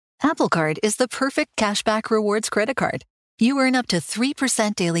Apple Card is the perfect cashback rewards credit card. You earn up to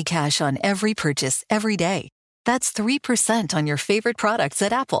 3% daily cash on every purchase every day. That's 3% on your favorite products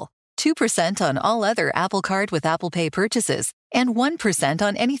at Apple, 2% on all other Apple Card with Apple Pay purchases, and 1%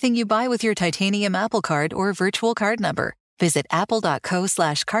 on anything you buy with your titanium Apple Card or virtual card number. Visit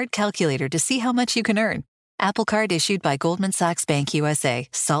apple.co/card calculator to see how much you can earn. Apple Card issued by Goldman Sachs Bank USA,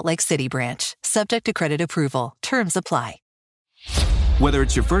 Salt Lake City branch. Subject to credit approval. Terms apply. Whether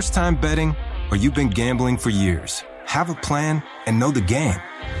it's your first time betting or you've been gambling for years, have a plan and know the game.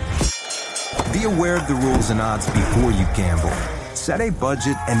 Be aware of the rules and odds before you gamble. Set a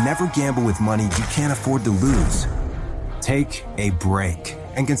budget and never gamble with money you can't afford to lose. Take a break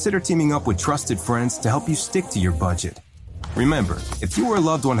and consider teaming up with trusted friends to help you stick to your budget. Remember, if you or a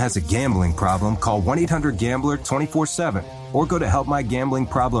loved one has a gambling problem, call 1-800-GAMBLER 24/7 or go to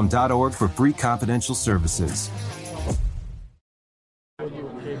helpmygamblingproblem.org for free confidential services. What you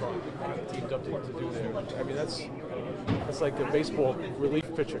and Kayvon teamed up to do there. I mean, that's like a baseball relief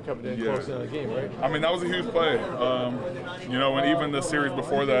pitcher coming in close in a game, right? I mean, that was a huge play. And even the series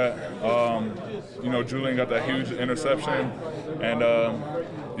before that, Julian got that huge interception. And,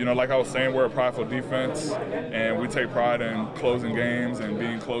 like I was saying, we're a prideful defense, and we take pride in closing games and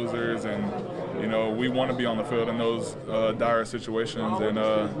being closers. And, we want to be on the field in those dire situations. And,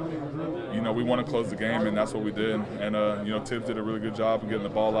 we want to close the game, and that's what we did. And, Tibbs did a really good job of getting the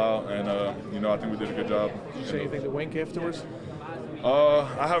ball out, and, I think we did a good job. Did you say anything to Wink afterwards?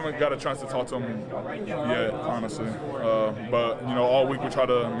 I haven't got a chance to talk to him yet, honestly. But all week we try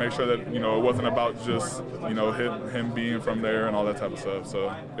to make sure that, it wasn't about just, him being from there and all that type of stuff.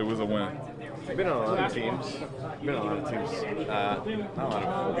 So it was a win. You've been on a lot of teams. Not a lot of,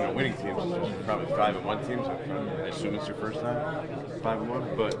 winning teams. Probably 5-1 teams. I assume it's your first time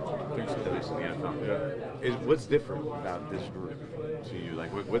 5-1, but I think so, at least in the NFL. Yeah. What's different about this group to you? Like,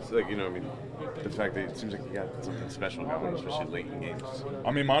 what's the fact that it seems like you got something special going, especially late in games.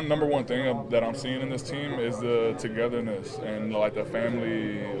 I mean, my number one thing that I'm seeing in this team is the togetherness and the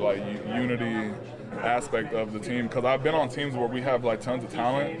family, unity aspect of the team. Because I've been on teams where we have tons of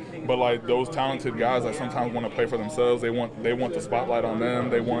talent, but those talented guys sometimes want to play for themselves. They want the spotlight on them.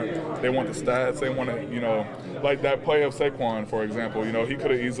 They want the stats. They want to that play of Saquon, for example. He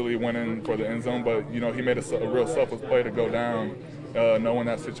could have easily went in for the end zone, but he made a real selfless play to go down. Knowing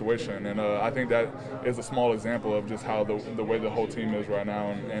that situation, and I think that is a small example of just how the way the whole team is right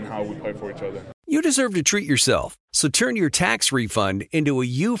now and how we play for each other. You deserve to treat yourself, so turn your tax refund into a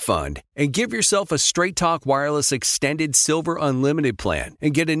U fund and give yourself a Straight Talk Wireless Extended Silver Unlimited plan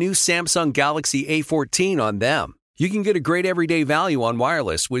and get a new Samsung Galaxy A14 on them. You can get a great everyday value on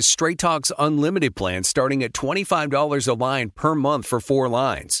wireless with Straight Talk's unlimited plan starting at $25 a line per month for 4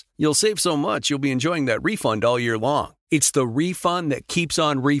 lines. You'll save so much you'll be enjoying that refund all year long. It's the refund that keeps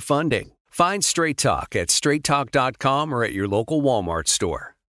on refunding. Find Straight Talk at straighttalk.com or at your local Walmart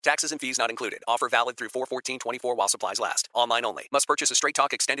store. Taxes and fees not included. Offer valid through 4/14/24 while supplies last. Online only. Must purchase a Straight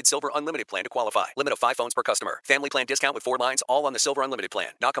Talk Extended Silver Unlimited plan to qualify. Limit of 5 phones per customer. Family plan discount with 4 lines, all on the Silver Unlimited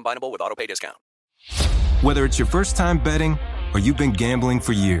plan. Not combinable with autopay discount. Whether it's your first time betting or you've been gambling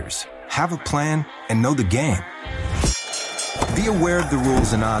for years, have a plan and know the game. Be aware of the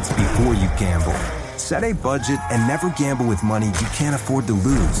rules and odds before you gamble. Set a budget and never gamble with money you can't afford to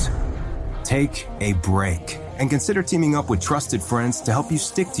lose. Take a break and consider teaming up with trusted friends to help you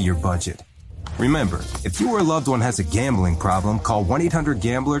stick to your budget. Remember, if you or a loved one has a gambling problem, call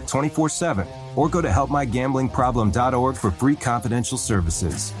 1-800-GAMBLER 24/7 or go to helpmygamblingproblem.org for free confidential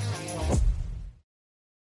services.